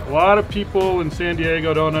know? Right. A lot of people in San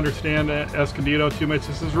Diego don't understand Escondido too much.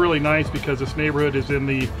 This is really nice because this neighborhood is in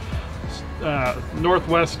the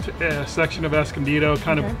northwest section of Escondido,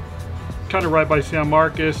 kind of right by San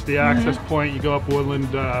Marcos, the access point. You go up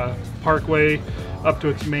Woodland Parkway up to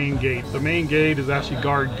its main gate. The main gate is actually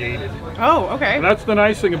guard gated. Oh, okay. And that's the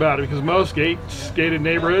nice thing about it, because most gated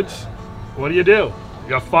neighborhoods, what do?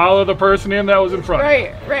 You follow the person in that was in front.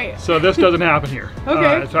 Right. So this doesn't happen here.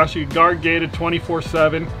 Okay. It's actually guard gated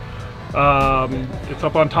 24/7. It's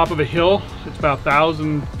up on top of a hill. It's about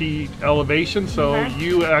 1,000 feet elevation, so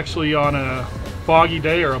you actually on a foggy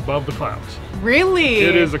day are above the clouds. Really?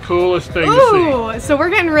 It is the coolest thing to see. So we're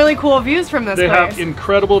getting really cool views from this place. They have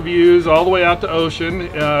incredible views all the way out to ocean.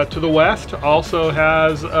 To the west also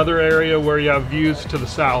has other area where you have views to the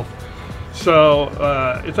south. So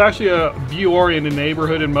it's actually a view-oriented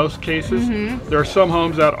neighborhood in most cases. There are some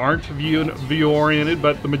homes that aren't view-oriented,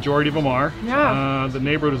 but the majority of them are. Yeah. The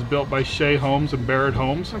neighborhood was built by Shea Homes and Barrett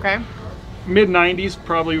Homes. Okay. Mid-90s,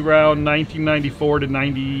 probably around 1994 to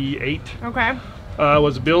 98. Okay.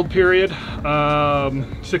 Was a build period.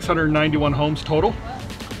 691 homes total.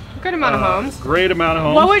 Good amount of homes. Great amount of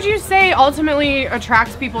homes. What would you say ultimately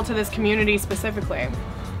attracts people to this community specifically?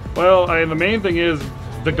 Well, the main thing is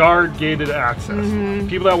the guard gated access.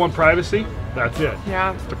 People that want privacy, that's it.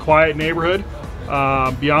 Yeah. It's a quiet neighborhood.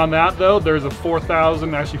 Beyond that though, there's a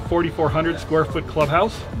 4,400 square foot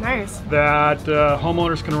clubhouse. Nice. That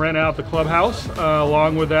homeowners can rent out the clubhouse.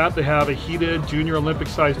 Along with that, they have a heated junior Olympic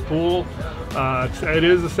sized pool, It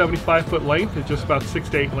is a 75-foot length. It's just about 6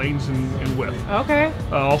 to 8 lanes in width. Okay.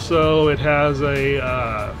 Also, it has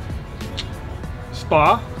a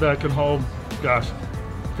spa that can hold, gosh,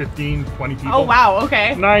 15, 20 people. Oh wow,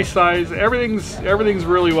 okay. Nice size. Everything's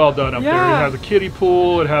really well done up there. It has a kiddie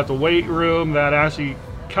pool. It has a weight room that actually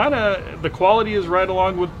the quality is right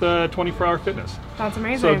along with the 24-hour fitness. That's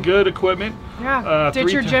amazing. So good equipment. Yeah.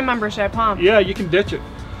 Ditch your gym membership, huh? Yeah, you can ditch it.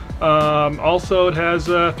 Also, it has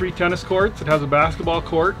 3 tennis courts. It has a basketball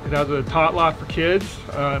court. It has a tot lot for kids,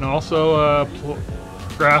 and also a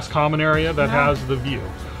grass common area that has the view.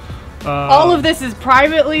 All of this is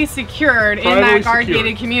privately secured in that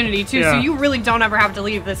guard-gated community too, so you really don't ever have to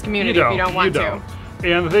leave this community if you don't want to.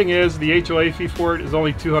 And the thing is, the HOA fee for it is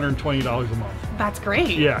only $220 a month. That's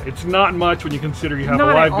great. Yeah, it's not much when you consider you have a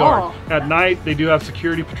lifeguard. At night, they do have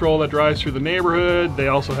security patrol that drives through the neighborhood. They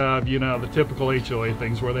also have, you know, the typical HOA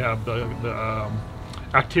things where they have the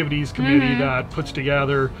activities committee that puts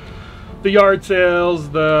together the yard sales,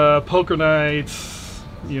 the poker nights,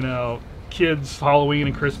 you know, kids Halloween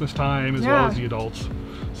and Christmas time, as well as the adults.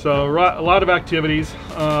 So a lot of activities.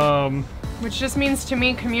 Which just means to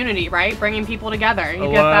me community, right? Bringing people together. You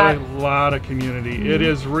A lot of community. It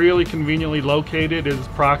is really conveniently located. It is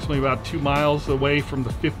approximately about 2 miles away from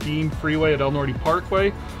the 15 freeway at El Norte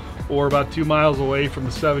Parkway, or about 2 miles away from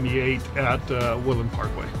the 78 at Woodland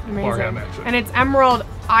Parkway. Amazing. And it's Emerald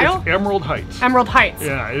Isle? It's Emerald Heights. Emerald Heights.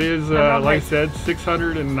 Yeah, it is, like I said,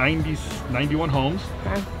 691 homes.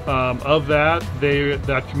 Okay. Of that,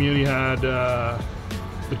 that community had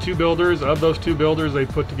the 2 builders. Of those 2 builders, they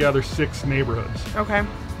put together 6 neighborhoods. Okay.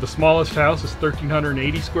 The smallest house is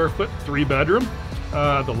 1,380 square foot, 3 bedroom.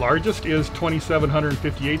 The largest is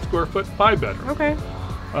 2,758 square foot, 5 bedroom. Okay.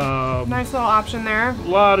 Nice little option there. A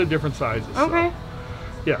lot of different sizes. Okay. So,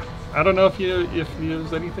 yeah. I don't know if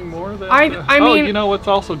there's anything more that. I mean, oh, you know what's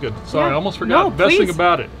also good? Sorry, I almost forgot. No, Best thing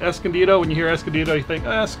about it, Escondido. When you hear Escondido, you think,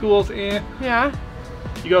 schools, eh. Yeah.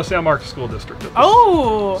 You go to San Marcos School District.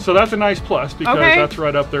 Oh. So that's a nice plus because that's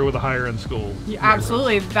right up there with a higher end school. Yeah,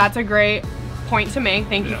 absolutely. That's a great point to make.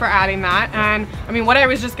 Thank you for adding that. And I mean, what I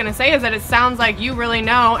was just going to say is that it sounds like you really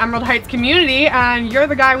know Emerald Heights community and you're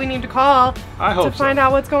the guy we need to call to find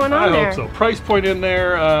out what's going on there. I hope so. Price point in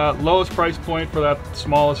there, lowest price point for that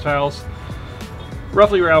smallest house,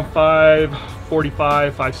 roughly around $545,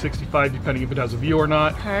 $565, depending if it has a view or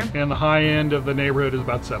not. Okay. And the high end of the neighborhood is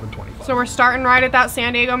about $725. So we're starting right at that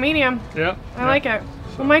San Diego medium. Yeah. I like it.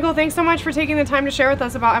 Well, Michael, thanks so much for taking the time to share with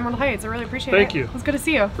us about Emerald Heights. I really appreciate it. Thank you. It was good to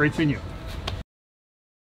see you. Great seeing you.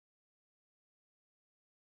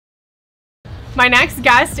 My next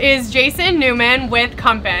guest is Jason Newman with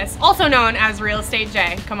Compass, also known as Real Estate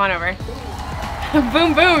Jay. Come on over.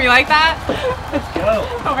 Boom, boom. You like that? Let's go.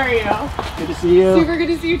 How are you? Good to see you. Super good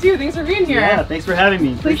to see you too. Thanks for being here. Yeah, thanks for having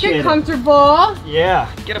me. Please get comfortable. Yeah,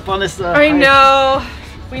 get up on this. I know.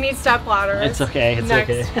 We need step ladders. It's okay. It's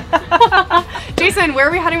okay. Jason, where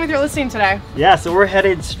are we heading with your listing today? Yeah, so we're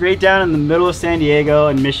headed straight down in the middle of San Diego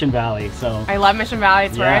in Mission Valley. So I love Mission Valley.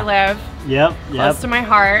 It's where I live. Yep. Close to my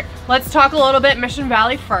heart. Let's talk a little bit Mission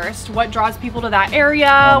Valley first. What draws people to that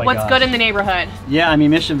area? What's good in the neighborhood? Yeah, I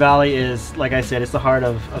mean, Mission Valley is, like I said, it's the heart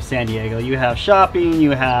of San Diego. You have shopping,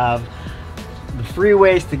 you have the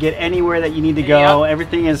freeways to get anywhere that you need to go. Yep.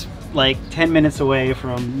 Everything is like 10 minutes away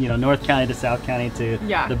from, you know, North County to South County to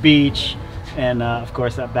the beach, and of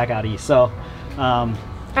course back out east. So and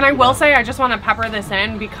I will say, I just want to pepper this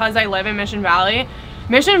in because I live in Mission Valley.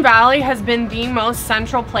 Mission Valley has been the most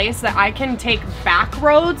central place that I can take back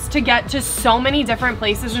roads to get to so many different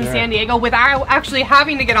places in San Diego without actually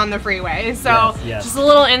having to get on the freeway. So just a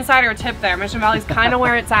little insider tip there. Mission Valley's kind of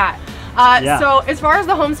where it's at. So as far as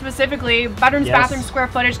the home specifically, bedrooms, bathrooms, square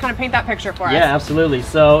footage, kind of paint that picture for us. Yeah, absolutely.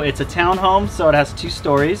 So it's a townhome, so it has 2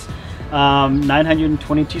 stories,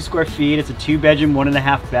 922 square feet. It's a 2-bedroom,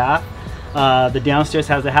 1.5 bath. The downstairs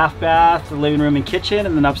has a half bath, the living room and kitchen,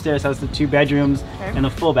 and then upstairs has the 2 bedrooms and a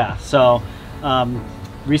full bath. So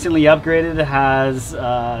recently upgraded. It has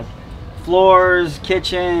floors,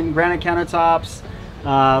 kitchen, granite countertops,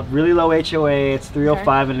 really low HOA. It's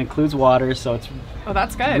 305 and it includes water, so it's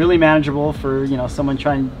that's good. Really manageable for, you know, someone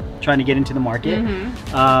trying to get into the market.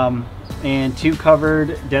 And 2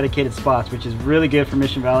 covered dedicated spots, which is really good for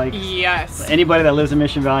Mission Valley. Yes. Anybody that lives in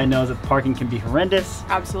Mission Valley knows that parking can be horrendous.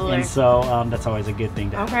 Absolutely. And so that's always a good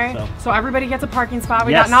thing to have. So everybody gets a parking spot.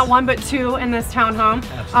 We got not 1 but 2 in this townhome.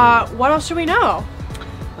 Absolutely. What else should we know?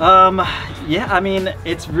 Yeah, I mean,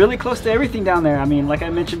 it's really close to everything down there. I mean, like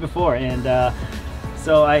I mentioned before, and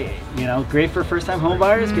so you know, great for first-time home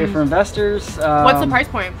buyers, great for investors. What's the price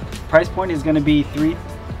point? Price point is going to be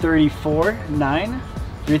 $334,900.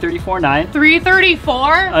 334.9.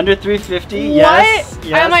 334? Under 350. What? Yes.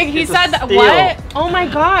 Yes. I'm like, he It's a said that. steal. What? Oh my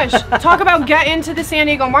gosh! Talk about get into the San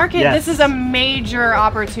Diego market. Yes. This is a major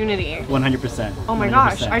opportunity. 100%. Oh my 100%.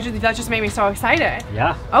 gosh! That just made me so excited.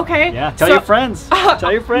 Yeah. Okay. Yeah. Tell your friends.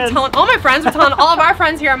 Tell your friends. I'm telling all my friends. We're telling all of our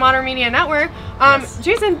friends here at Modern Media Network. Yes.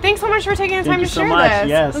 Jason, thanks so much for taking the time Thank you to so share much. this.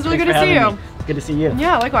 Yes. It was really Thanks good for to see having you. me. Good to see you.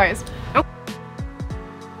 Yeah, likewise.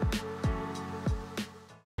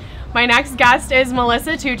 My next guest is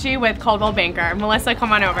Melissa Tucci with Coldwell Banker. Melissa,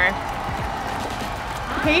 come on over.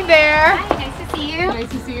 Hey there. Hi, nice to see you. Nice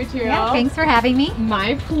to see you too. Yeah, thanks for having me.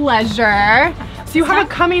 My pleasure. So you have it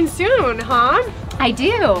coming soon, huh? I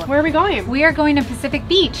do. Where are we going? We are going to Pacific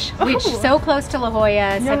Beach, which is Oh. so close to La Jolla,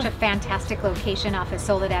 Yeah. such a fantastic location off of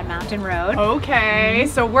Soledad Mountain Road. Okay,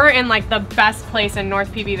 so we're in like the best place in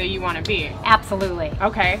North PB that you want to be. Absolutely.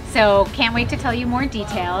 Okay. So can't wait to tell you more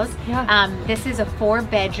details. Yeah. This is a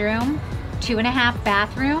 4-bedroom, 2.5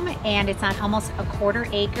 bathroom, and it's on almost a 1/4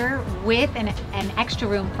 acre with an extra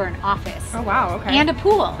room for an office. Oh wow, okay. And a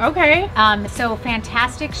pool. Okay. So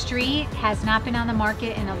fantastic street, has not been on the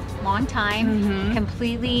market in a long time,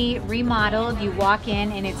 completely remodeled. You walk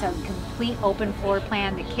in and it's a complete open floor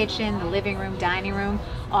plan, the kitchen, the living room, dining room,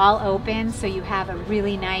 all open, so you have a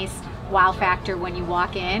really nice wow factor when you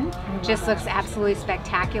walk in. Just looks absolutely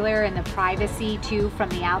spectacular, and the privacy too from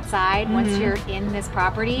the outside. Once you're in this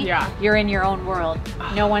property, you're in your own world.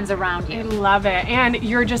 No one's around I you. love it. And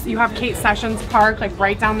you have Kate Sessions Park like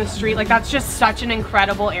right down the street. Like that's just such an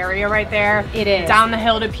incredible area right there. It is. Down the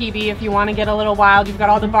hill to PB if you want to get a little wild. You've got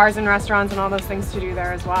all the bars and restaurants and all those things to do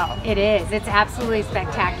there as well. It is. It's absolutely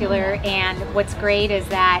spectacular, and what's great is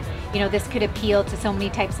that this could appeal to so many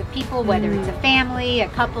types of people, whether it's a family, a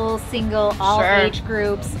couple, single, all age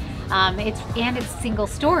groups. It's single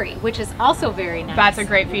story, which is also very nice. That's a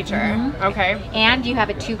great feature. Okay. And you have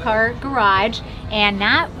a 2-car garage, and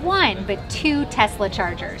not 1 but 2 Tesla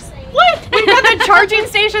chargers. What? We've got the charging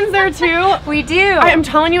stations there too? We do. I'm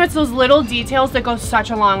telling you, it's those little details that go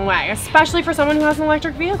such a long way, especially for someone who has an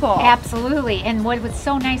electric vehicle. Absolutely. And what was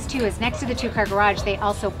so nice too is next to the 2-car garage, they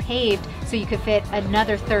also paved so you could fit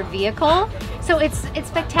another 3rd vehicle. So it's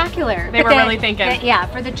spectacular. They were really thinking. Yeah,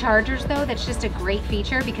 for the chargers though, that's just a great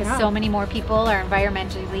feature because so many more people are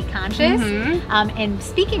environmentally conscious. And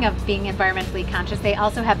speaking of being environmentally conscious, they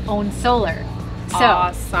also have own solar. So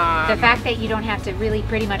awesome. The fact that you don't have to really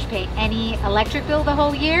pretty much pay any electric bill the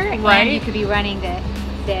whole year, and you could be running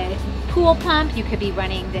the pool pump, you could be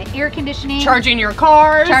running the air conditioning, charging your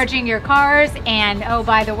cars, and oh,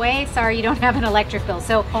 by the way, sorry you don't have an electric bill.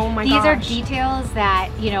 So these are details that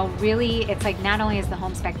really, it's like not only is the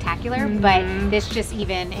home spectacular, but this just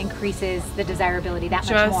even increases the desirability that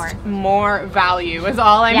much more. Just more value is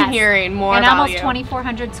all I'm hearing. More and value. Almost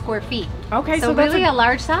 2,400 square feet. Okay, so that's really a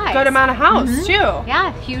large size. Good amount of house too.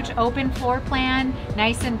 Yeah, huge open floor plan,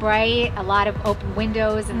 nice and bright, a lot of open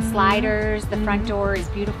windows and sliders. The front door is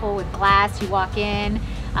beautiful with glass. You walk in.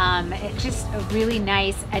 It's just a really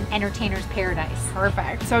nice an entertainer's paradise.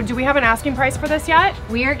 Perfect. So do we have an asking price for this yet?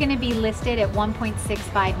 We are going to be listed at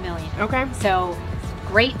 $1.65 million. Okay. So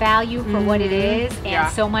great value for what it is,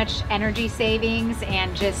 and so much energy savings,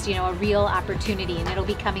 and just a real opportunity, and it'll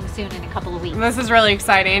be coming soon in a couple of weeks. This is really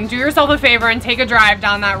exciting. Do yourself a favor and take a drive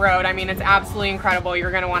down that road. I mean, it's absolutely incredible.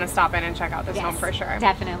 You're going to want to stop in and check out this home for sure.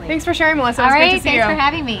 Definitely. Thanks for sharing, Melissa. All It was right, good to see you. thanks for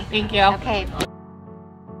having me. Thank you. Okay.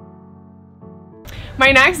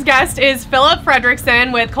 My next guest is Philip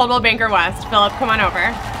Fredrickson with Coldwell Banker West. Philip, come on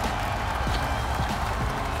over.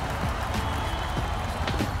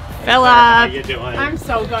 Philip. How you doing? I'm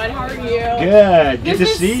so good. How are you? Good. Good to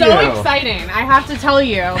see you. This is so exciting, I have to tell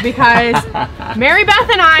you, because Mary Beth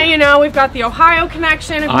and I, we've got the Ohio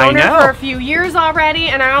connection. I've known her for a few years already,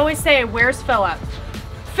 and I always say, where's Philip?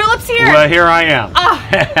 Philip's here. Well, here I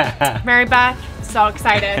am. Mary Beth, so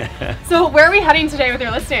excited. So where are we heading today with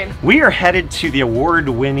your listing? We are headed to the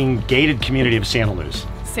award-winning gated community of Santa Luz.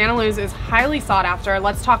 Santa Luz is highly sought after.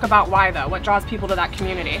 Let's talk about why though. What draws people to that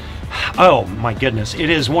community? Oh my goodness, it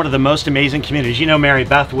is one of the most amazing communities. Mary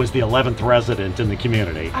Beth was the 11th resident in the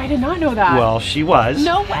community. I did not know that. Well, she was.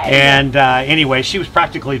 No way. And anyway, she was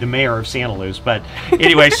practically the mayor of Santa Luz. But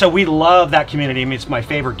anyway, so we love that community. I mean, it's my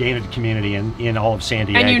favorite gated community in all of San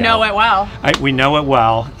Diego. And you know it well. We know it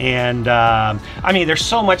well. And I mean, there's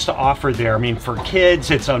so much to offer there. I mean, for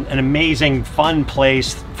kids, it's an amazing, fun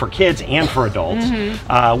place for kids and for adults.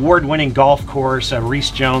 Award-winning golf course,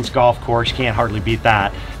 Reese Jones golf course. You can't hardly beat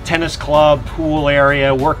that. Tennis club, pool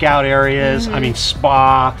area, workout areas, I mean,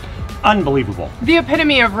 spa, unbelievable. The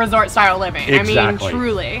epitome of resort style living. Exactly. I mean,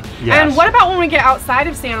 truly. Yes. And what about when we get outside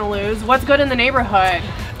of Santa Luz? What's good in the neighborhood?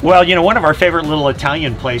 Well, you know, one of our favorite little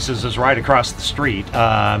Italian places is right across the street,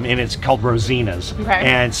 and it's called Rosina's. Okay.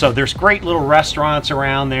 And so there's great little restaurants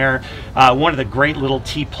around there. One of the great little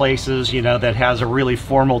tea places, you know, that has a really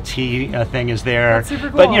formal tea thing is there. That's super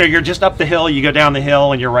cool. But, you know, you're just up the hill, you go down the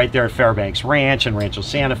hill, and you're right there at Fairbanks Ranch and Rancho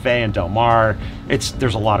Santa Fe and Del Mar.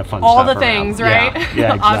 There's a lot of fun all stuff the things, around. right?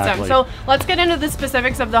 Yeah, Awesome. exactly. So let's get into the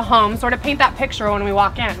specifics of the home, sort of paint that picture when we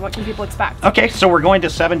walk in. What can people expect? Okay, so we're going to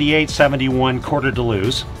 7871 Coeur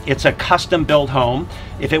d'Alene. It's a custom built home.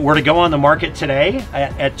 If it were to go on the market today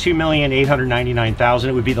at $2,899,000,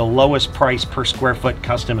 it would be the lowest price per square foot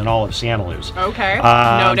custom in all of Santa Luz. Okay,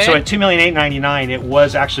 noted. So at $2,899,000, it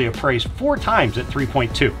was actually appraised 4 times at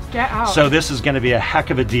 3.2. Get out. So this is going to be a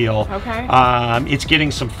heck of a deal. Okay. It's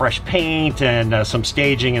getting some fresh paint and some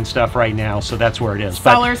staging and stuff right now, so that's where it is.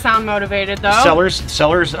 Sellers sound motivated though.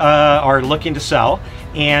 Sellers are looking to sell,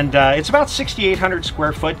 and it's about 6,800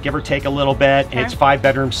 square foot, give or take a little bit. Okay. It's 5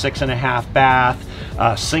 bedrooms, 6.5 bath,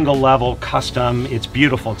 single level, custom. It's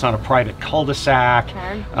beautiful. It's on a private cul-de-sac.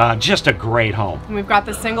 Okay. Just a great home. And we've got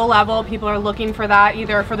the single level. People are looking for that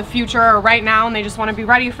either for the future or right now, and they just want to be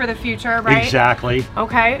ready for the future, right? Exactly.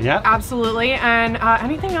 Okay. Yeah. Absolutely. And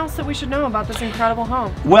anything else that we should know about this incredible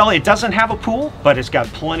home? Well, it doesn't have a pool, but it's got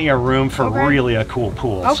plenty of room for Okay. really a cool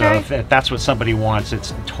pool. Okay. So if that's what somebody wants,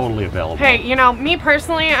 it's totally available. Hey, you know, me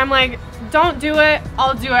personally, I'm like, don't do it.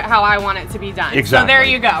 I'll do it how I want it to be done. Exactly. So there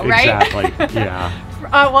you go, right? Exactly. Yeah.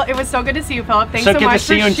 Well, it was so good to see you, Philip. Thanks so good much to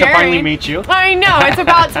see for you and to sharing. finally meet you. I know. It's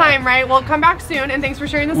about time, right? Well, come back soon, and thanks for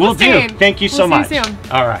sharing this Will listing. do. Thank you so We'll much. see you soon.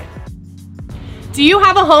 All right. Do you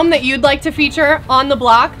have a home that you'd like to feature on the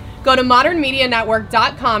block? Go to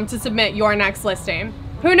modernmedianetwork.com to submit your next listing.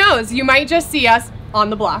 Who knows? You might just see us on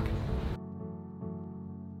the block.